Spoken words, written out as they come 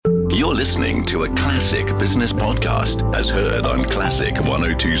You're listening to a classic business podcast as heard on Classic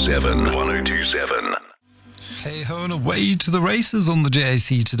 102.7. 102.7. Hey ho and away to the races on the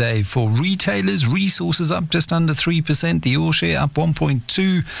JSE today. For retailers, resources up just under 3%, the All Share up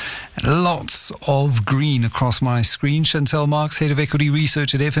 1.2%, and lots of green across my screen. Chantel Marks, Head of Equity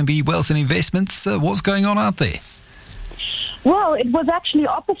Research at FNB Wealth and Investments. What's going on out there? Well, it was actually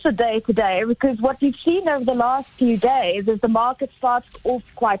opposite day today, because what we've seen over the last few days is the market starts off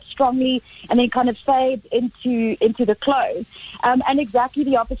quite strongly and then kind of fades into the close. And exactly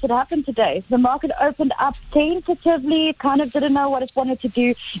the opposite happened today. So the market opened up tentatively, kind of didn't know what it wanted to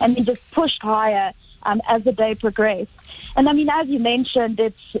do, and then just pushed higher as the day progressed. And I mean, as you mentioned,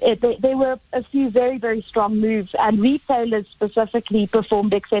 there were a few very, very strong moves, and retailers specifically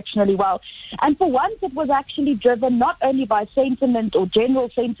performed exceptionally well. And for once, it was actually driven not only by sentiment or general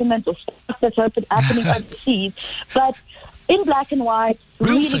sentiment or stuff that's happening overseas, but in black and white,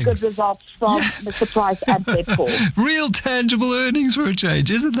 really good results from Mr. Price and Pepkor. Real tangible earnings for a change.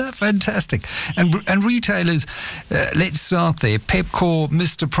 Isn't that fantastic? And retailers, let's start there. Pepkor,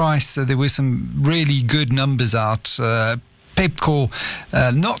 Mr. Price, there were some really good numbers out. Pepkor,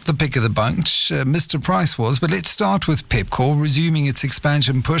 not the pick of the bunch, Mr. Price was, but let's start with Pepkor resuming its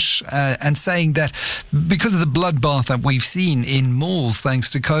expansion push and saying that because of the bloodbath that we've seen in malls thanks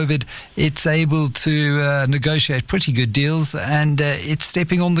to COVID, it's able to negotiate pretty good deals, and it's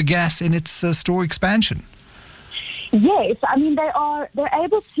stepping on the gas in its store expansion. Yes, I mean they're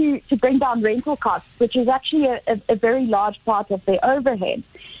able to bring down rental costs, which is actually a very large part of their overhead.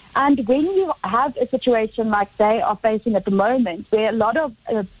 And when you have a situation like they are facing at the moment, where a lot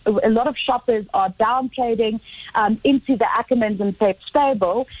of shoppers are down trading into the Ackermans and Pep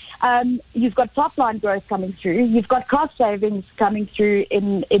stable, you've got top line growth coming through, you've got cost savings coming through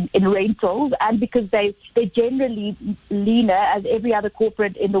in rentals, and because they're generally leaner, as every other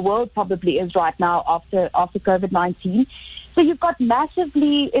corporate in the world probably is right now after COVID-19. So you've got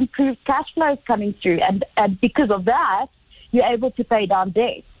massively improved cash flows coming through, and because of that, you're able to pay down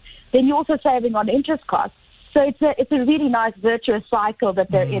debt. Then you're also saving on interest costs. So it's a really nice virtuous cycle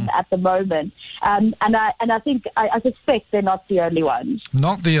that they're in at the moment, and I suspect they're not the only ones.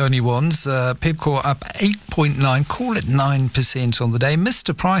 Not the only ones. Pepkor up 8.9, call it 9% on the day.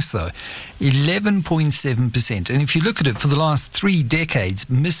 Mr. Price though, 11.7%. And if you look at it, for the last 3 decades,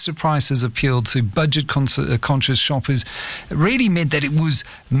 Mr. Price has appealed to budget conscious shoppers. It really meant that it was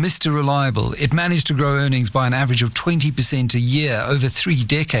Mr. Reliable. It managed to grow earnings by an average of 20% a year over 3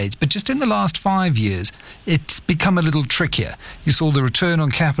 decades. But just in the last 5 years, it's become a little trickier. You saw the return on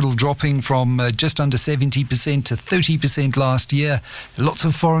capital dropping from just under 70% to 30% last year. Lots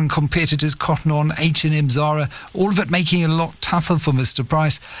of foreign competitors, Cotton On, H&M, Zara, all of it making it a lot tougher for Mr.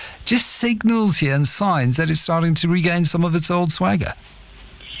 Price. Just signals here and signs that it's starting to regain some of its old swagger.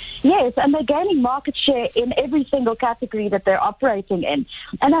 Yes, and they're gaining market share in every single category that they're operating in.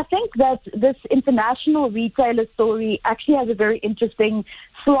 And I think that this international retailer story actually has a very interesting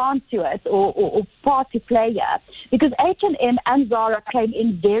slant to it, or part to play here, because H&M and Zara came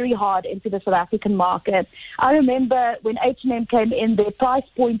in very hard into the South African market. I remember when H&M came in, their price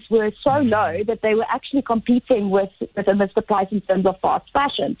points were so low that they were actually competing with Mr. Price in terms of fast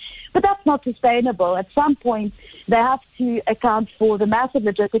fashion. But that's not sustainable. At some point, they have to account for the massive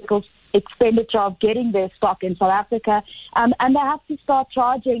logistical expenditure of getting their stock in South Africa, and they have to start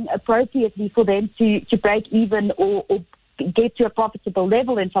charging appropriately for them to break even or get to a profitable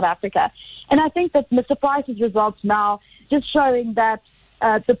level in South Africa. And I think that Mr. Price's results now just showing that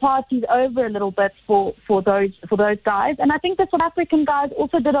the party's over a little bit for those guys. And I think the South African guys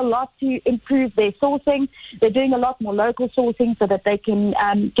also did a lot to improve their sourcing. They're doing a lot more local sourcing so that they can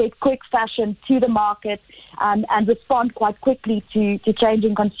get quick fashion to the market and respond quite quickly to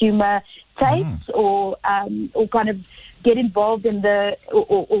changing consumer tastes or kind of get involved in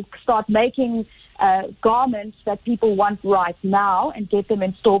or start making garments that people want right now and get them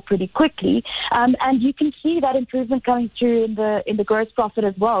in store pretty quickly. And you can see that improvement coming through in the gross profit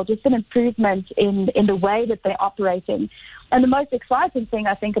as well, just an improvement in the way that they're operating. And the most exciting thing,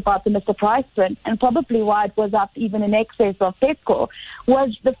 I think, about the Mr. Price print, and probably why it was up even in excess of Pepkor,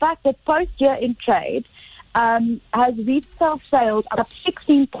 was the fact that post-year in trade has retail sales up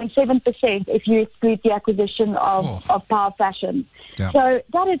 16.7% if you exclude the acquisition of Power Fashion. Yeah. So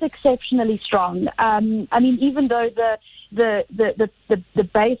that is exceptionally strong. I mean, even though the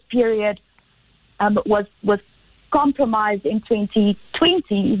base period was compromised in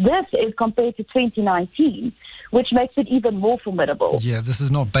 2020, this is compared to 2019, which makes it even more formidable. Yeah, this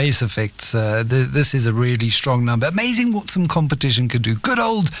is not base effects. This is a really strong number. Amazing what some competition can do. Good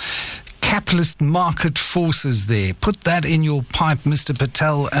old capitalist market forces there. Put that in your pipe, Mr.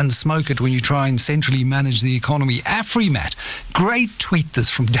 Patel, and smoke it when you try and centrally manage the economy. Afrimat, great tweet this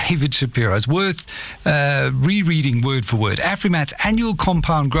from David Shapiro. It's worth rereading word for word. Afrimat's annual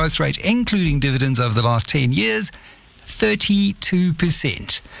compound growth rate, including dividends over the last 10 years,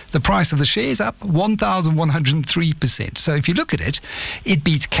 32%. The price of the share is up 1,103%. So if you look at it, it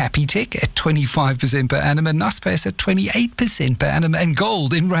beats Capitec at 25% per annum and Naspers at 28% per annum and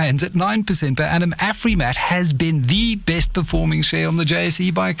gold in rands at 9% per annum. Afrimat has been the best performing share on the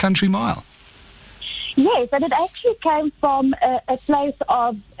JSE by a country mile. Yes, and it actually came from a place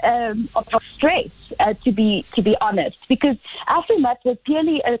of stress, to be honest, because Afrimat was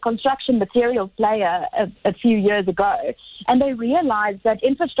purely a construction materials player a few years ago, and they realized that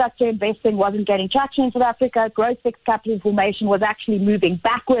infrastructure investing wasn't getting traction in South Africa. Gross fixed capital formation was actually moving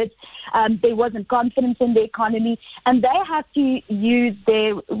backwards. There wasn't confidence in the economy, and they had to use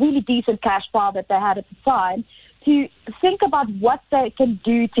their really decent cash pile that they had at the time to think about what they can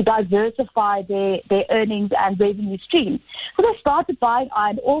do to diversify their earnings and revenue streams. So they started buying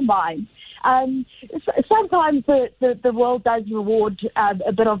iron ore mines. Sometimes the world does reward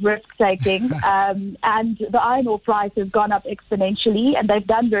a bit of risk-taking, and the iron ore price has gone up exponentially, and they've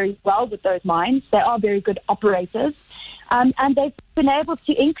done very well with those mines. They are very good operators. And they've been able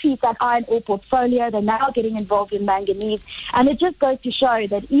to increase that iron ore portfolio. They're now getting involved in manganese. And it just goes to show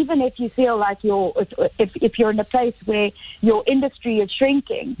that even if you feel like if you're in a place where your industry is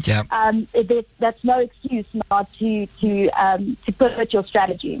shrinking, that's no excuse not to pivot your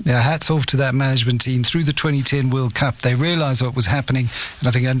strategy. Yeah, hats off to that management team. Through the 2010 World Cup, they realised what was happening. And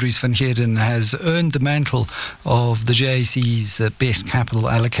I think Andries van Heerden has earned the mantle of the JSE's best capital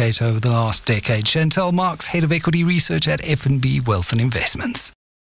allocator over the last decade. Chantel Marks, Head of Equity Research at F&B Wealth and Investments.